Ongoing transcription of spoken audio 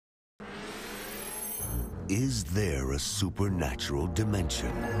Is there a supernatural dimension?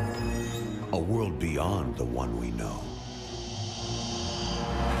 A world beyond the one we know?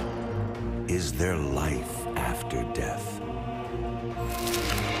 Is there life after death?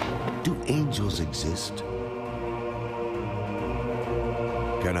 Do angels exist?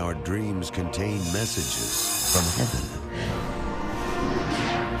 Can our dreams contain messages from heaven?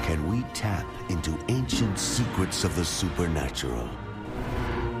 Can we tap into ancient secrets of the supernatural?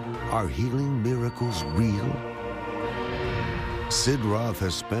 Are healing miracles real? Sid Roth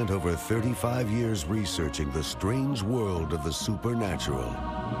has spent over 35 years researching the strange world of the supernatural.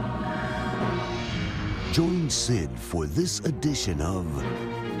 Join Sid for this edition of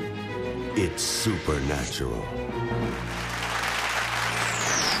It's Supernatural.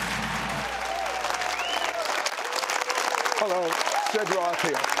 Hello, Sid Roth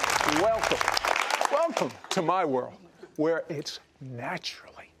here. Welcome to my world, where it's naturally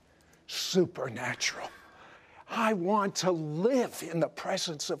supernatural. I want to live in the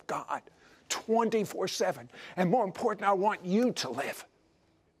presence of God 24/7. And more important, I want you to live.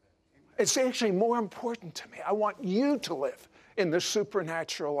 It's actually more important to me. I want you to live in the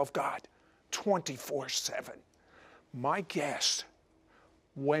supernatural of God 24/7. My guest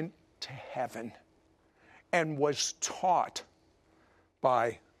went to heaven and was taught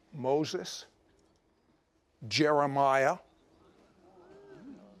by Moses, Jeremiah,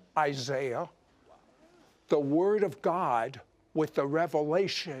 Isaiah, the Word of God with the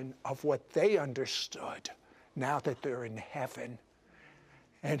revelation of what they understood now that they're in heaven.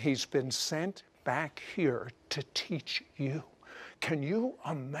 And he's been sent back here to teach you. Can you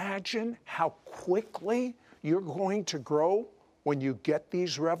imagine how quickly you're going to grow when you get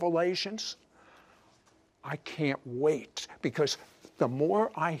these revelations? I can't wait, because the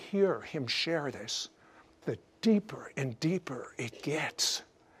more I hear him share this, the deeper and deeper it gets.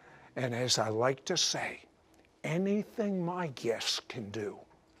 And as I like to say, anything my guests can do,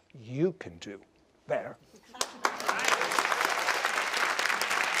 you can do better.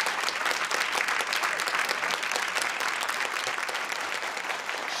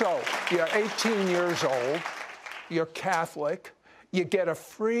 So, you're 18 years old, you're Catholic, you get a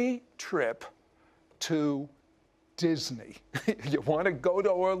free trip to Disney. You want to go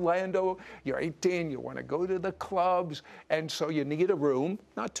to Orlando, you're 18, you want to go to the clubs, and so you need a room,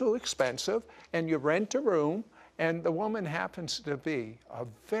 not too expensive, and you rent a room, and the woman happens to be a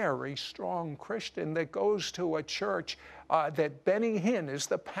very strong Christian that goes to a church that Benny Hinn is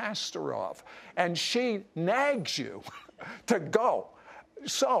the pastor of, and she nags you to go.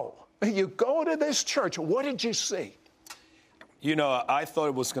 So, you go to this church. What did you see? You know, I thought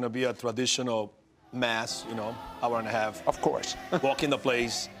it was going to be a traditional mass, hour and a half. Of course. Walk in the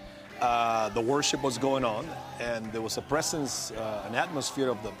place. The worship was going on, and there was a presence, an atmosphere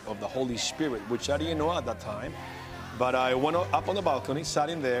of the Holy Spirit, which I didn't know at that time. But I went up on the balcony, sat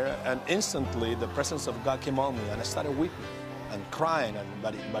in there, and instantly the presence of God came on me, and I started weeping and crying,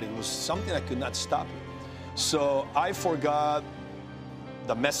 but it was something I could not stop. So I forgot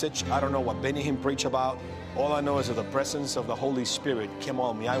the message. I don't know what Benny Hinn preached about. All I know is that the presence of the Holy Spirit came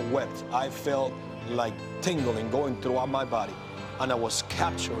on me. I wept. I felt like tingling going throughout my body. And I was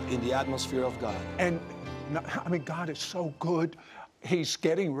captured in the atmosphere of God. And, God is so good. He's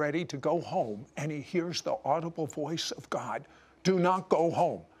getting ready to go home, and he hears the audible voice of God. Do not go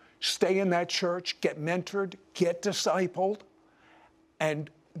home. Stay in that church, get mentored, get discipled.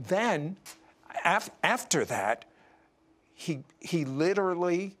 And then, after that, he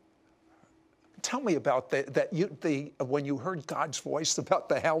literally, tell me about when you heard God's voice about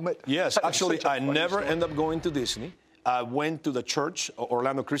the helmet. Yes, actually, I never end up going to Disney. I went to the church,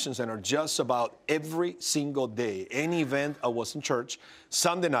 Orlando Christian Center, just about every single day. Any event, I was in church.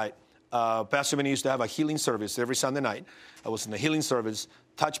 Sunday night, Pastor Benny used to have a healing service every Sunday night. I was in the healing service,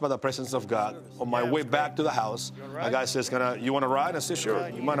 touched by the presence of God. On my way back to the house, a guy says, you want to ride? I said, sure.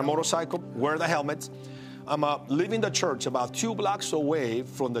 You want a motorcycle? Wear the helmet. I'm leaving the church about 2 blocks away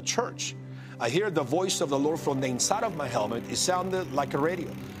from the church. I hear the voice of the Lord from the inside of my helmet. It sounded like a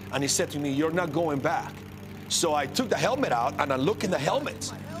radio. And he said to me, you're not going back. So I took the helmet out and I looked in the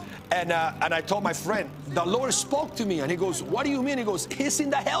helmet. And I told my friend, the Lord spoke to me. And he goes, what do you mean? He goes, he's in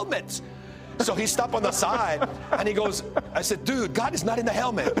the helmet. So he stopped on the side and he goes, I said, dude, God is not in the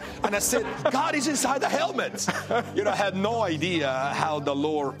helmet. And I said, God is inside the helmet. I had no idea how the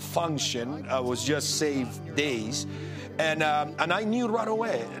Lord functioned. I was just saved days. And I knew right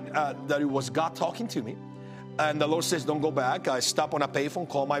away that it was God talking to me. And the Lord says, don't go back. I stopped on a payphone,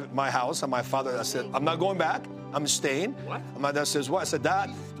 called my house, and my father, I said, I'm not going back. I'm staying. What? And my dad says, what? I said, Dad,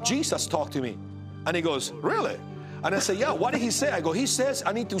 Jesus talked to me. And he goes, really? And I said, yeah, what did he say? I go, he says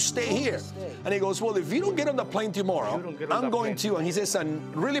I need to stay here. And he goes, well, if you don't get on the plane tomorrow, I'm going to. And he says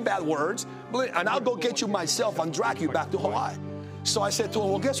some really bad words, and I'll go get you myself and drag you back to Hawaii. So I said to him,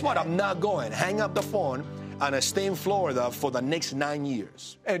 well, guess what? I'm not going. Hang up the phone, and I stay in Florida for the next 9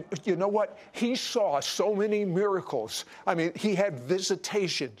 years. And you know what? He saw so many miracles. I mean, he had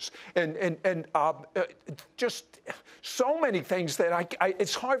visitations and just so many things that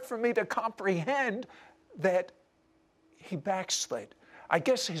it's hard for me to comprehend that he backslid. I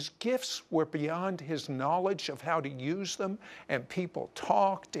guess his gifts were beyond his knowledge of how to use them, and people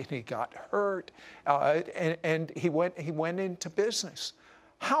talked, and he got hurt, and he went into business.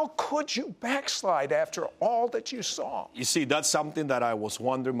 How could you backslide after all that you saw? You see, that's something that I was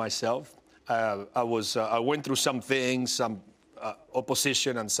wondering myself. I went through some things, some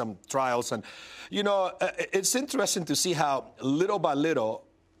opposition and some trials, and it's interesting to see how little by little.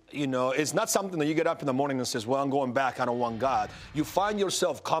 It's not something that you get up in the morning and says, well, I'm going back, I don't want God. You find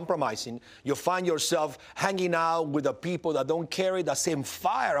yourself compromising. You find yourself hanging out with the people that don't carry the same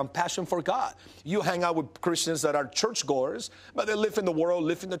fire and passion for God. You hang out with Christians that are churchgoers, but they live in the world,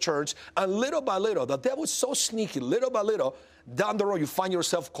 live in the church. And little by little, the devil's so sneaky, little by little, down the road, you find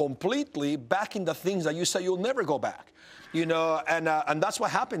yourself completely back in the things that you say you'll never go back. And that's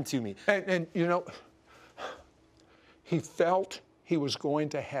what happened to me. And he felt he was going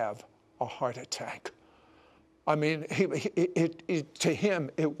to have a heart attack. I mean, to him,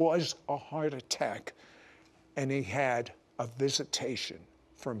 it was a heart attack. And he had a visitation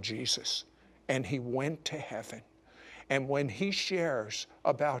from Jesus. And he went to heaven. And when he shares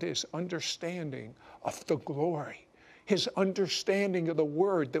about his understanding of the glory, his understanding of the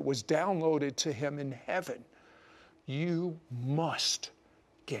word that was downloaded to him in heaven, you must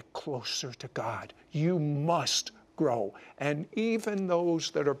get closer to God. You must grow. And even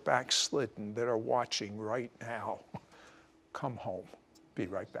those that are backslidden, that are watching right now, come home. Be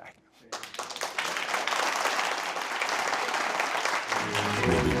right back.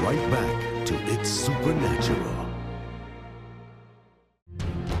 We'll be right back to It's Supernatural.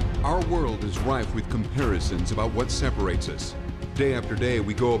 Our world is rife with comparisons about what separates us. Day after day,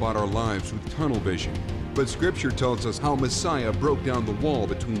 we go about our lives with tunnel vision. But Scripture tells us how Messiah broke down the wall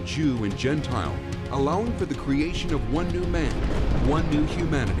between Jew and Gentile, allowing for the creation of one new man, one new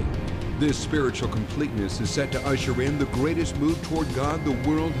humanity. This spiritual completeness is set to usher in the greatest move toward God the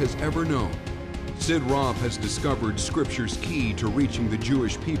world has ever known. Sid Roth has discovered Scripture's key to reaching the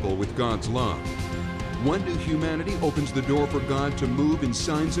Jewish people with God's love. One new humanity opens the door for God to move in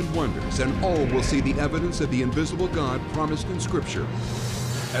signs and wonders, and all will see the evidence of the invisible God promised in Scripture.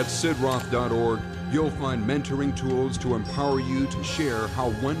 At sidroth.org, you'll find mentoring tools to empower you to share how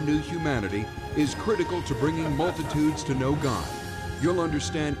one new humanity is critical to bringing multitudes to know God. You'll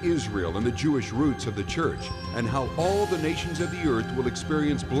understand Israel and the Jewish roots of the church, and how all the nations of the earth will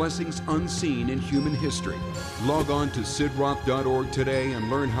experience blessings unseen in human history. Log on to sidroth.org today and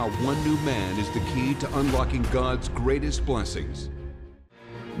learn how one new man is the key to unlocking God's greatest blessings.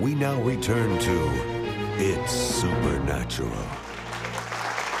 We now return to It's Supernatural.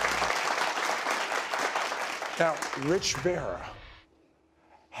 Now, Rich Vera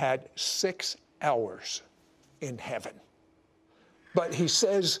had 6 hours in heaven. But he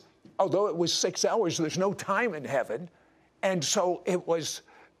says, although it was 6 hours, there's no time in heaven. And so it was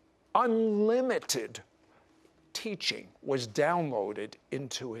unlimited teaching was downloaded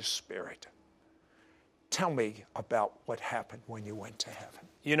into his spirit. Tell me about what happened when you went to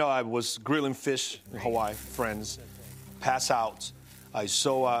heaven. I was grilling fish in Hawaii, friends, pass out. I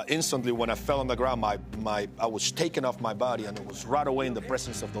saw instantly when I fell on the ground, I was taken off my body, and it was right away in the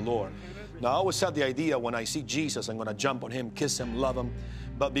presence of the Lord. Now, I always had the idea when I see Jesus, I'm going to jump on him, kiss him, love him.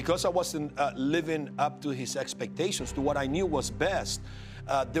 But because I wasn't living up to his expectations, to what I knew was best,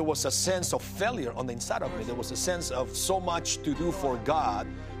 there was a sense of failure on the inside of me. There was a sense of so much to do for God.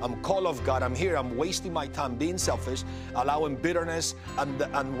 I'm called of God. I'm here. I'm wasting my time being selfish, allowing bitterness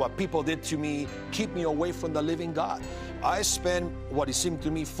and what people did to me keep me away from the living God. I spent what it seemed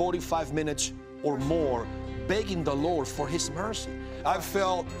to me 45 minutes or more begging the Lord for his mercy. I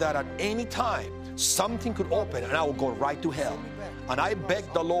felt that at any time something could open and I would go right to hell. And I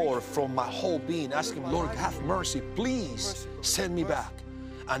begged the Lord from my whole being, asking, Lord, have mercy. Please send me back.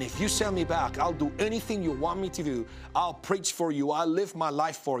 And if you send me back, I'll do anything you want me to do. I'll preach for you. I'll live my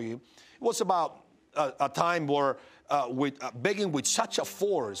life for you. It was about a time where begging with such a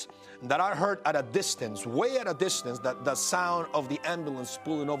force that I heard at a distance, way at a distance, that the sound of the ambulance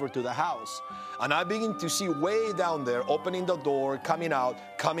pulling over to the house. And I began to see way down there, opening the door, coming out,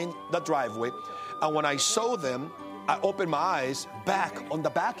 coming the driveway. And when I saw them, I opened my eyes back on the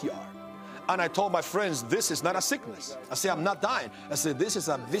backyard. And I told my friends, this is not a sickness. I said, I'm not dying. I said, this is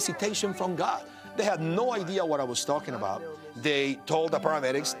a visitation from God. They had no idea what I was talking about. They told the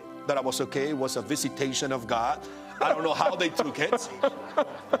paramedics that I was okay. It was a visitation of God. I don't know how they took it.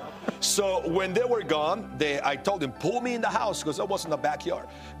 So when they were gone, I told them, pull me in the house, because I was in the backyard.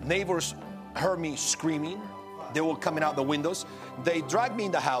 Neighbors heard me screaming. They were coming out the windows. They dragged me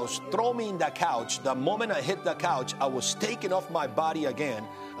in the house, throw me in the couch. The moment I hit the couch, I was taken off my body again.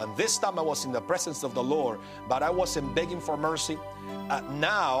 And this time I was in the presence of the Lord, but I wasn't begging for mercy.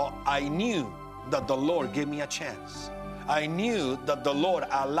 Now I knew that the Lord gave me a chance. I knew that the Lord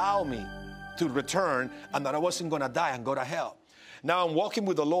allowed me to return and that I wasn't going to die and go to hell. Now I'm walking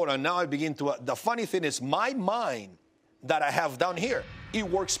with the Lord, and now I begin to, the funny thing is, my mind that I have down here, it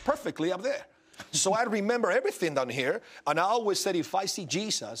works perfectly up there. So I remember everything down here, and I always said, if I see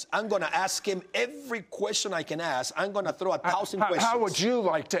Jesus, I'm going to ask him every question I can ask. I'm going to throw 1,000 questions. How would you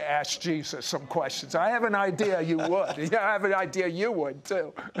like to ask Jesus some questions? I have an idea you would. Yeah, I have an idea you would,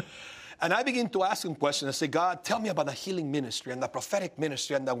 too. And I begin to ask him questions. I say, God, tell me about the healing ministry and the prophetic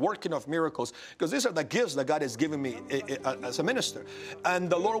ministry and the working of miracles, because these are the gifts that God has given me as a minister.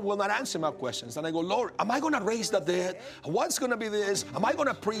 And the Lord will not answer my questions. And I go, Lord, am I going to raise the dead? What's going to be this? Am I going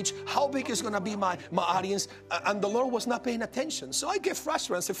to preach? How big is going to be my audience? And the Lord was not paying attention. So I get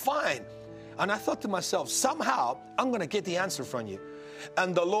frustrated and say, fine. And I thought to myself, somehow I'm going to get the answer from you.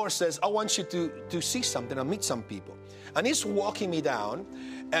 And the Lord says, I want you to see something and meet some people. And he's walking me down.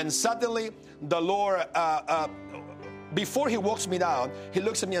 And suddenly the Lord, before he walks me down, he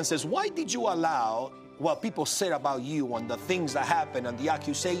looks at me and says, why did you allow what people said about you and the things that happened and the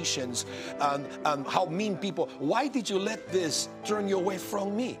accusations and how mean people, why did you let this turn you away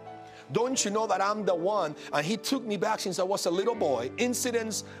from me? Don't you know that I'm the one? And he took me back since I was a little boy.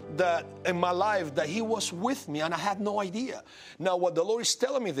 Incidents that in my life that he was with me and I had no idea. Now what the Lord is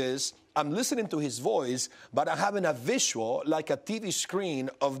telling me this, I'm listening to his voice, but I'm having a visual like a TV screen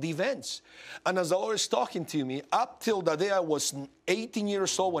of the events. And as the Lord is talking to me, up till the day I was 18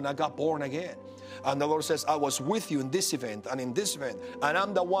 years old when I got born again. And the Lord says, I was with you in this event and in this event. And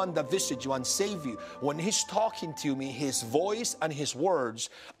I'm the one that visited you and saved you. When he's talking to me, his voice and his words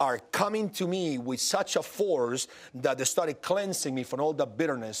are coming to me with such a force that they started cleansing me from all the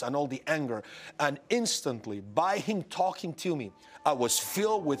bitterness and all the anger. And instantly, by him talking to me, I was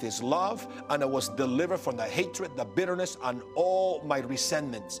filled with his love, and I was delivered from the hatred, the bitterness, and all my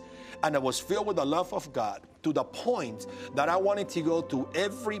resentments. And I was filled with the love of God to the point that I wanted to go to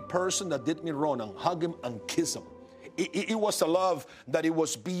every person that did me wrong and hug him and kiss him. It was a love that it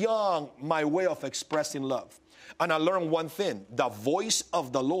was beyond my way of expressing love. And I learned one thing: the voice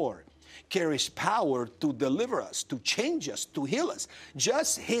of the Lord carries power to deliver us, to change us, to heal us.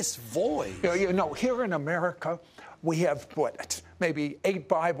 Just his voice. You know, here in America, we have, maybe 8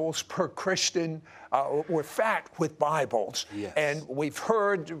 Bibles per Christian. We're fat with Bibles. Yes. And we've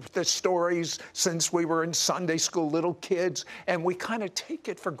heard the stories since we were in Sunday school, little kids, and we kind of take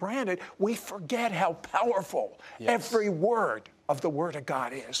it for granted. We forget how powerful every word of the Word of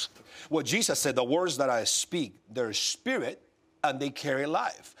God is. Well, Jesus said, the words that I speak, they're spirit and they carry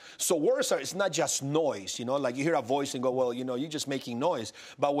life. So words it's not just noise, like you hear a voice and go, well, you're just making noise.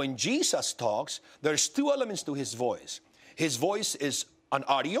 But when Jesus talks, there's 2 elements to his voice. His voice is an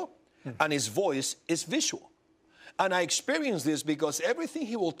audio and his voice is visual. And I experience this because everything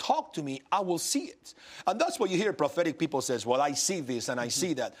he will talk to me, I will see it. And that's what you hear prophetic people says, well, I see this and I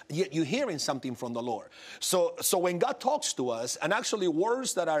see that. Yet you're hearing something from the Lord. So when God talks to us, and actually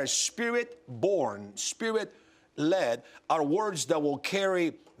words that are spirit-born, spirit-led, are words that will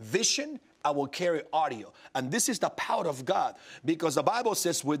carry vision, I will carry audio. And this is the power of God, because the Bible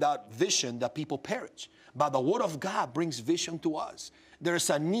says without vision, the people perish. But the Word of God brings vision to us. There's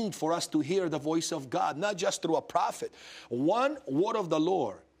a need for us to hear the voice of God, not just through a prophet. One word of the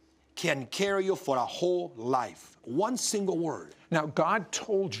Lord can carry you for a whole life. One single word. Now, God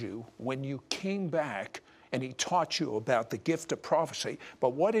told you when you came back, and he taught you about the gift of prophecy,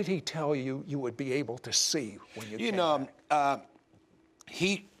 but what did he tell you you would be able to see when you came back?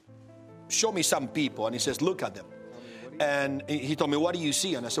 He showed me some people, and he says, look at them. And he told me, what do you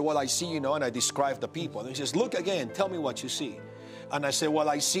see? And I said, well, I see, and I described the people. And he says, look again, tell me what you see. And I said, well,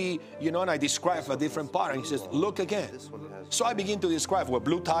 I see, and I describe a different part. And he says, look again. So I begin to describe, well,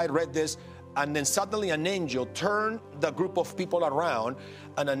 blue tie, red this. And then suddenly an angel turned the group of people around,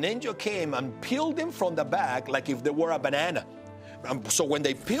 and an angel came and peeled them from the back like if they were a banana. So when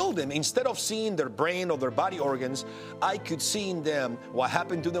they peeled them, instead of seeing their brain or their body organs, I could see in them what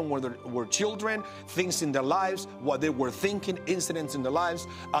happened to them when they were children, things in their lives, what they were thinking, incidents in their lives.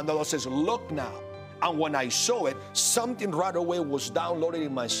 And the Lord says, look now. And when I saw it, something right away was downloaded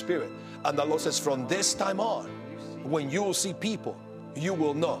in my spirit. And the Lord says, from this time on, when you will see people, you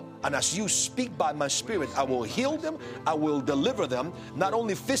will know. And as you speak by my spirit, I will heal them, I will deliver them, not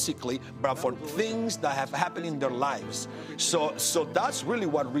only physically, but for things that have happened in their lives. So that's really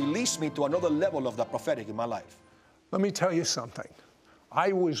what released me to another level of the prophetic in my life. Let me tell you something.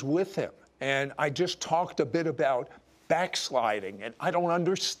 I was with him, and I just talked a bit about backsliding, and I don't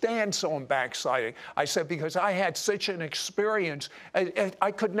understand someone backsliding. I said, because I had such an experience,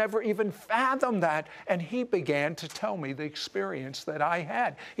 I could never even fathom that. And he began to tell me the experience that I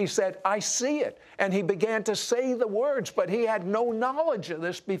had. He said, I see it. And he began to say the words, but he had no knowledge of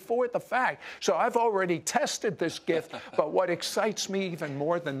this before the fact. So I've already tested this gift, but what excites me even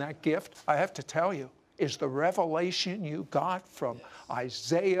more than that gift, I have to tell you, is the revelation you got from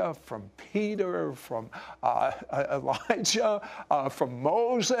Isaiah, from Peter, from Elijah, from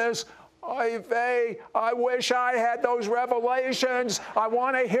Moses. Oy vey, I wish I had those revelations. I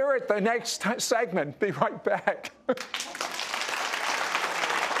want to hear it the next segment. Be right back.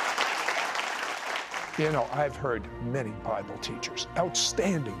 You know, I've heard many Bible teachers,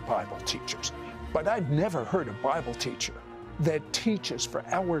 outstanding Bible teachers, but I've never heard a Bible teacher that teaches for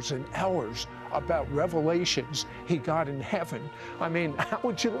hours and hours about revelations he got in heaven. I mean, how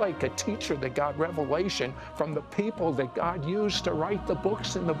would you like a teacher that got revelation from the people that God used to write the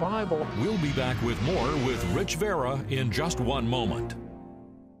books in the Bible? We'll be back with more with Rich Vera in just one moment.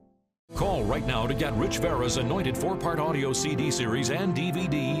 Call right now to get Rich Vera's anointed 4-part audio CD series and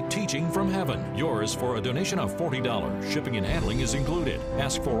DVD, Teaching from Heaven. Yours for a donation of $40. Shipping and handling is included.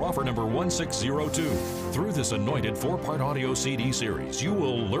 Ask for offer number 1602. Through this anointed 4-part audio CD series, you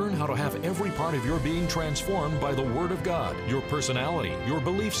will learn how to have every part of your being transformed by the Word of God. Your personality, your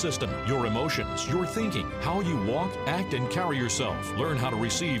belief system, your emotions, your thinking, how you walk, act, and carry yourself. Learn how to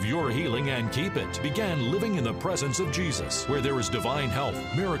receive your healing and keep it. Begin living in the presence of Jesus, where there is divine health,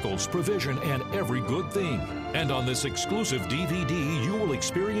 miracles, provision, and every good thing. And on this exclusive DVD, you will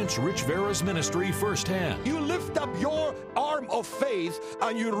experience Rich Vera's ministry firsthand. You lift up your arm of faith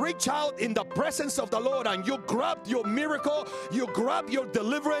and you reach out in the presence of the Lord and you grab your miracle, you grab your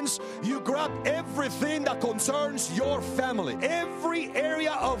deliverance, you grab everything that concerns your family. Every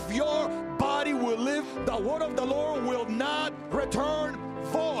area of your body will live. The word of the Lord will not return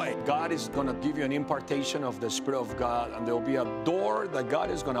void. God is going to give you an impartation of the Spirit of God, and there will be a door that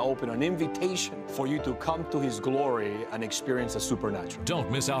God is going to open, an invitation for you to come to His glory and experience the supernatural.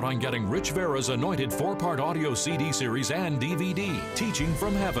 Don't miss out on getting Rich Vera's anointed 4-part audio CD series and DVD, Teaching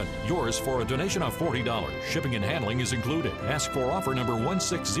from Heaven. Yours for a donation of $40. Shipping and handling is included. Ask for offer number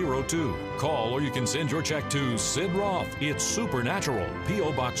 1602. Call or you can send your check to Sid Roth. It's Supernatural.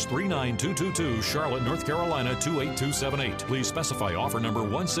 P.O. Box 39222, Charlotte, North Carolina 28278. Please specify offer number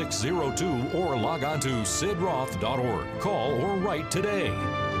 1602 or log on to sidroth.org. Call or write today.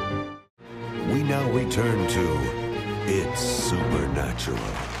 We now return to It's Supernatural.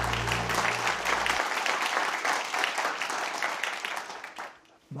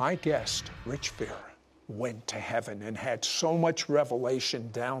 My guest, Rich Vera, went to heaven and had so much revelation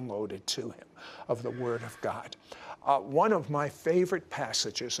downloaded to him of the Word of God. One of my favorite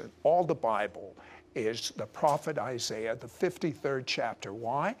passages in all the Bible is the prophet Isaiah, the 53rd chapter.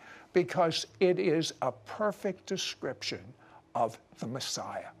 Why? Because it is a perfect description of the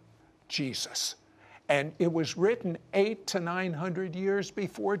Messiah, Jesus. And it was written 800 to 900 years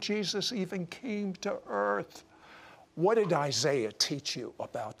before Jesus even came to earth. What did Isaiah teach you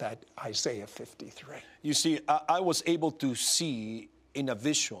about that Isaiah 53? You see, I was able to see in a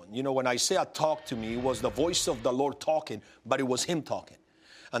vision. You know, when Isaiah talked to me, it was the voice of the Lord talking, but it was him talking.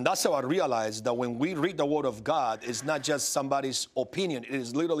 And that's how I realized that when we read the Word of God, it's not just somebody's opinion. It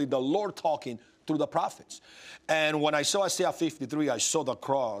is literally the Lord talking through the prophets. And when I saw Isaiah 53, I saw the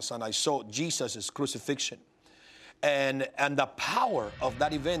cross and I saw Jesus' crucifixion. And the power of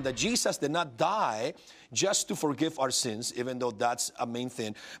that event, that Jesus did not die just to forgive our sins, even though that's a main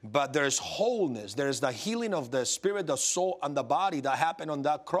thing, but there's wholeness. There's the healing of the spirit, the soul, and the body that happened on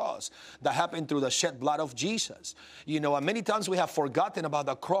that cross, that happened through the shed blood of Jesus. You know, and many times we have forgotten about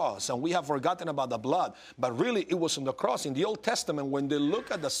the cross and we have forgotten about the blood, but really it was on the cross. In the Old Testament, when they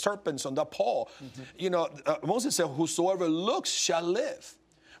look at the serpents on the pole, you know, Moses said, whosoever looks shall live.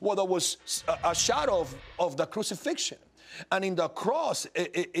 Well, there was a shadow of the crucifixion. And in the cross,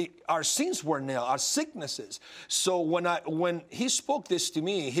 our sins were nailed, our sicknesses. So when he spoke this to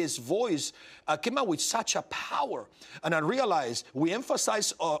me, his voice came out with such a power. And I realized we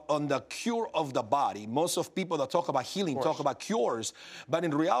emphasize on the cure of the body. Most of people that talk about healing talk about cures. But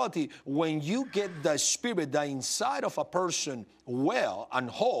in reality, when you get the spirit, the inside of a person well and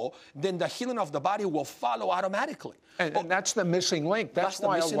whole, then the healing of the body will follow automatically. And that's the missing link. That's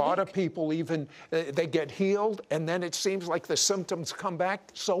why a lot of people even, they get healed, and then it seems like the symptoms come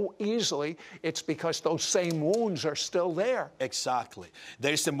back so easily. It's because those same wounds are still there. Exactly.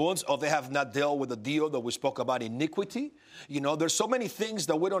 There's some wounds, or they have not dealt with the deal that we spoke about, iniquity. You know, there's so many things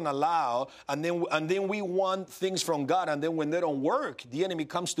that we don't allow, and then we want things from God, and then when they don't work, the enemy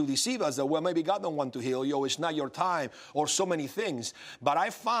comes to deceive us that, well, maybe God don't want to heal you, or it's not your time, or so many things. But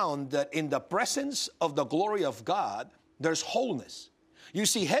I found that in the presence of the glory of God, there's wholeness. You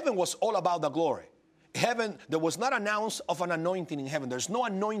see, heaven was all about the glory. Heaven, there was not an ounce of an anointing in heaven. There's no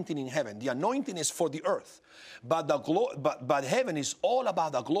anointing in heaven. The anointing is for the earth. But heaven is all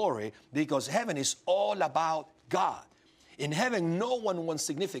about the glory, because heaven is all about God. In heaven, no one was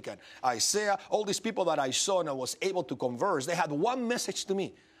significant. Isaiah, all these people that I saw and I was able to converse, they had one message to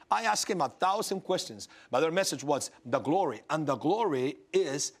me. I asked him 1,000 questions, but their message was the glory, and the glory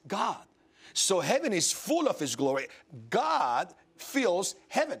is God. So heaven is full of his glory. God fills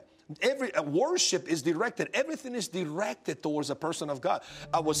heaven. Every worship is directed. Everything is directed towards a person of God.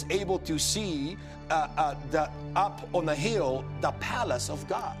 I was able to see up on the hill, the palace of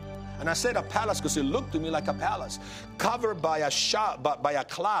God. And I said a palace because it looked to me like a palace, covered by a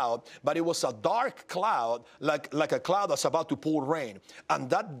cloud, but it was a dark cloud, like a cloud that's about to pour rain. And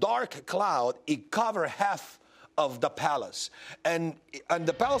that dark cloud, it covered half of the palace. And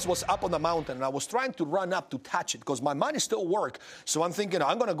the palace was up on the mountain, and I was trying to run up to touch it because my mind is still work. So I'm thinking,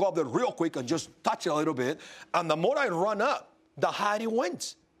 I'm going to go up there real quick and just touch it a little bit. And the more I run up, the higher it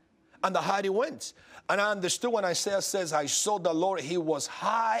went. And the higher it went. And I understood when Isaiah says, I saw the Lord, he was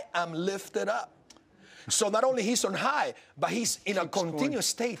high and lifted up. So not only he's on high, but he's in a continuous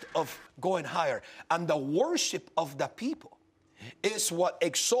state of going higher. And the worship of the people is what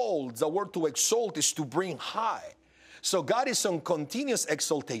exalts. The word to exalt is to bring high. So God is on continuous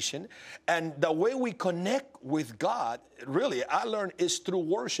exaltation. And the way we connect with God, really, I learned, is through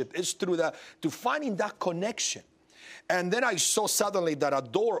worship. It's through to finding that connection. And then I saw suddenly that a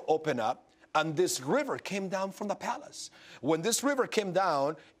door opened up, and this river came down from the palace. When this river came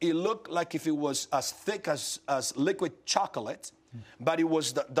down, it looked like if it was as thick as liquid chocolate. But it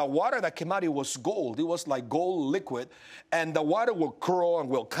was the water that came out, it was gold. It was like gold liquid. And the water will curl and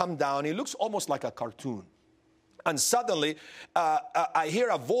will come down. It looks almost like a cartoon. And suddenly, I hear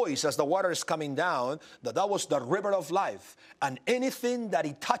a voice as the water is coming down, that was the river of life. And anything that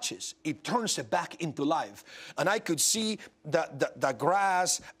it touches, it turns it back into life. And I could see the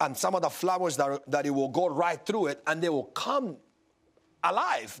grass and some of the flowers that it will go right through it, and they will come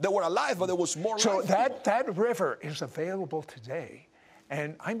alive. They were alive, but there was more life. So that river is available today.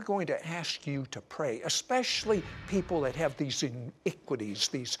 And I'm going to ask you to pray, especially people that have these iniquities,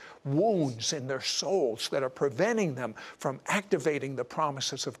 these wounds in their souls that are preventing them from activating the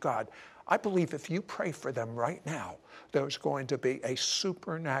promises of God. I believe if you pray for them right now, there's going to be a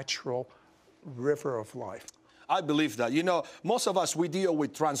supernatural river of life. I believe that. You know, most of us, we deal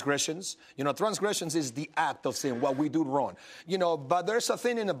with transgressions. You know, transgressions is the act of sin, what we do wrong. You know, but there's a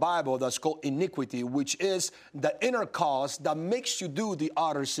thing in the Bible that's called iniquity, which is the inner cause that makes you do the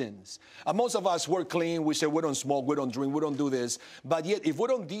outer sins. And most of us, we're clean. We say we don't smoke, we don't drink, we don't do this. But yet, if we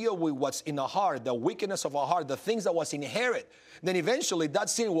don't deal with what's in our heart, the wickedness of our heart, the things that was inherent, then eventually that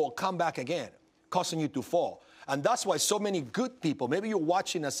sin will come back again, causing you to fall. And that's why so many good people, maybe you're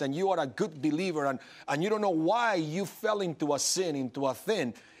watching us and you are a good believer and you don't know why you fell into a sin, into a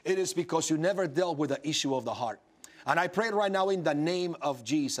sin. It is because you never dealt with the issue of the heart. And I pray right now in the name of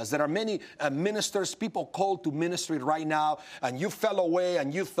Jesus. There are many ministers, people called to ministry right now, and you fell away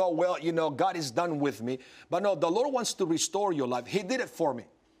and you thought, well, you know, God is done with me. But no, the Lord wants to restore your life. He did it for me.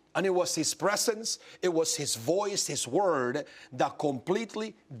 And it was His presence, it was His voice, His word that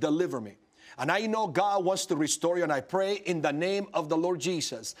completely delivered me. And I know God wants to restore you, and I pray in the name of the Lord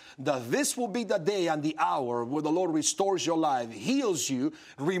Jesus that this will be the day and the hour where the Lord restores your life, heals you,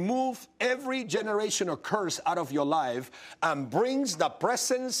 remove every generational curse out of your life, and brings the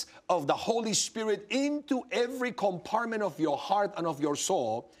presence of the Holy Spirit into every compartment of your heart and of your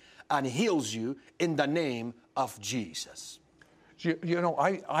soul, and heals you in the name of Jesus. You know,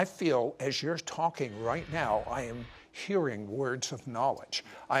 I feel as you're talking right now, I am hearing words of knowledge.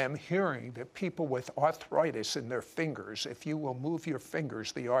 I am hearing that people with arthritis in their fingers, if you will move your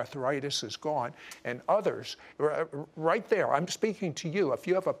fingers, the arthritis is gone. And others, right there, I'm speaking to you. If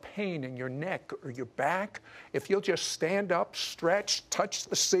you have a pain in your neck or your back, if you'll just stand up, stretch, touch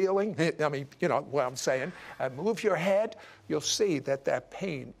the ceiling, I mean, you know what I'm saying, move your head, you'll see that that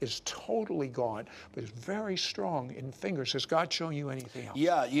pain is totally gone, but it's very strong in fingers. Has God shown you anything else?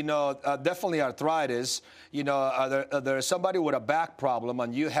 Yeah, you know, definitely arthritis. You know, there's somebody with a back problem,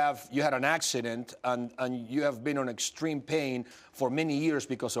 and you had an accident, and you have been on extreme pain for many years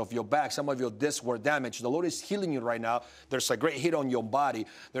because of your back. Some of your discs were damaged. The Lord is healing you right now. There's a great hit on your body.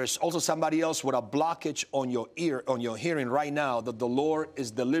 There's also somebody else with a blockage on your ear, on your hearing right now, that the Lord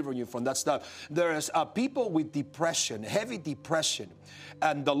is delivering you from that stuff. There's people with depression, heavy depression,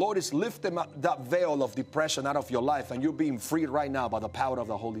 and the Lord is lifting up that veil of depression out of your life, and you're being freed right now by the power of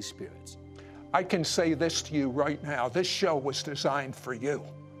the Holy Spirit. I can say this to you right now. This show was designed for you.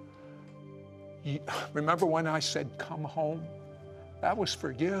 Remember when I said, come home? That was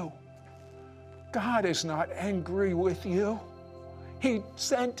for you. God is not angry with you. He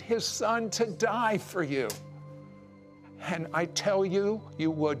sent His Son to die for you. And I tell you, you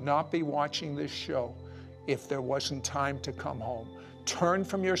would not be watching this show if there wasn't time to come home. Turn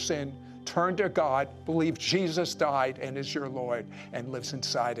from your sin, turn to God, believe Jesus died and is your Lord and lives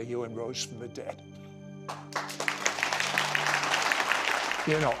inside of you and rose from the dead.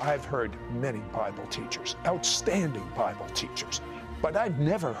 You know, I've heard many Bible teachers, outstanding Bible teachers, but I've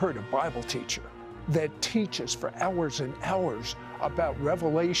never heard a Bible teacher that teaches for hours and hours about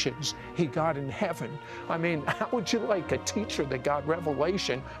revelations he got in heaven. I mean, how would you like a teacher that got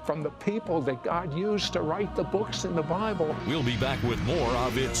revelation from the people that God used to write the books in the Bible? We'll be back with more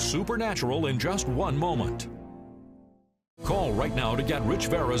of It's Supernatural in just one moment. Call right now to get Rich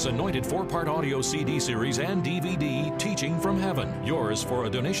Vera's anointed 4-part audio CD series and DVD, Teaching from Heaven. Yours for a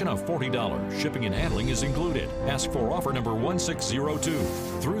donation of $40. Shipping and handling is included. Ask for offer number 1602.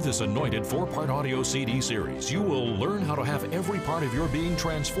 Through this anointed 4-part audio CD series, you will learn how to have every part of your being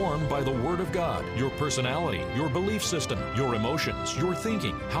transformed by the Word of God. Your personality, your belief system, your emotions, your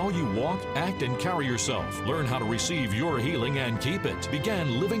thinking, how you walk, act, and carry yourself. Learn how to receive your healing and keep it.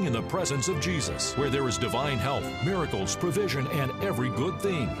 Begin living in the presence of Jesus, where there is divine health, miracles, provision, and every good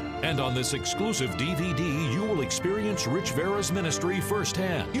thing. And on this exclusive DVD, you will experience Rich Vera's ministry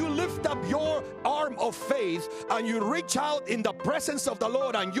firsthand. You lift up your arm of faith and you reach out in the presence of the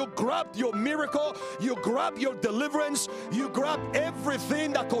Lord and you grab your miracle, you grab your deliverance, you grab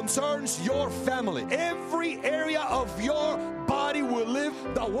everything that concerns your family. Every area of your body will live.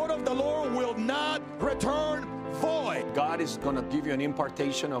 The word of the Lord will not return void. God is going to give you an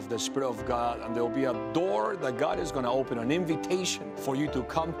impartation of the Spirit of God, and there will be a door that God is going to open, an invitation for you to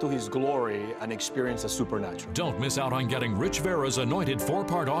come to His glory and experience the supernatural. Don't miss out on getting Rich Vera's anointed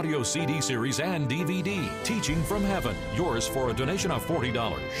 4-part audio CD series and DVD, Teaching from Heaven. Yours for a donation of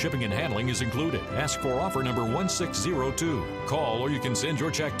 $40. Shipping and handling is included. Ask for offer number 1602. Call or you can send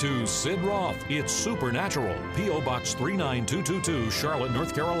your check to Sid Roth. It's Supernatural. P.O. Box 39222, Charlotte,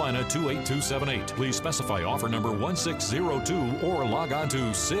 North Carolina 28278. Please specify offer number 1602 or log on to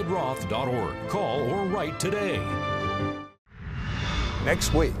sidroth.org. Call or write today.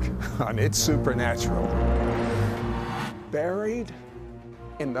 Next week on It's Supernatural. Buried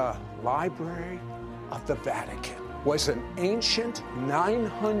in the Library of the Vatican was an ancient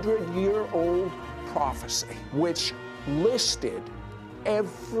 900-year-old prophecy which listed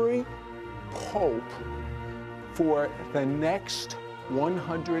every pope for the next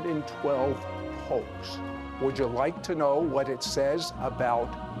 112 popes. Would you like to know what it says about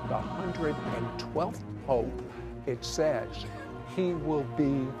the 112th Pope? It says he will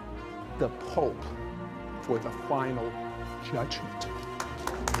be the Pope for the final judgment.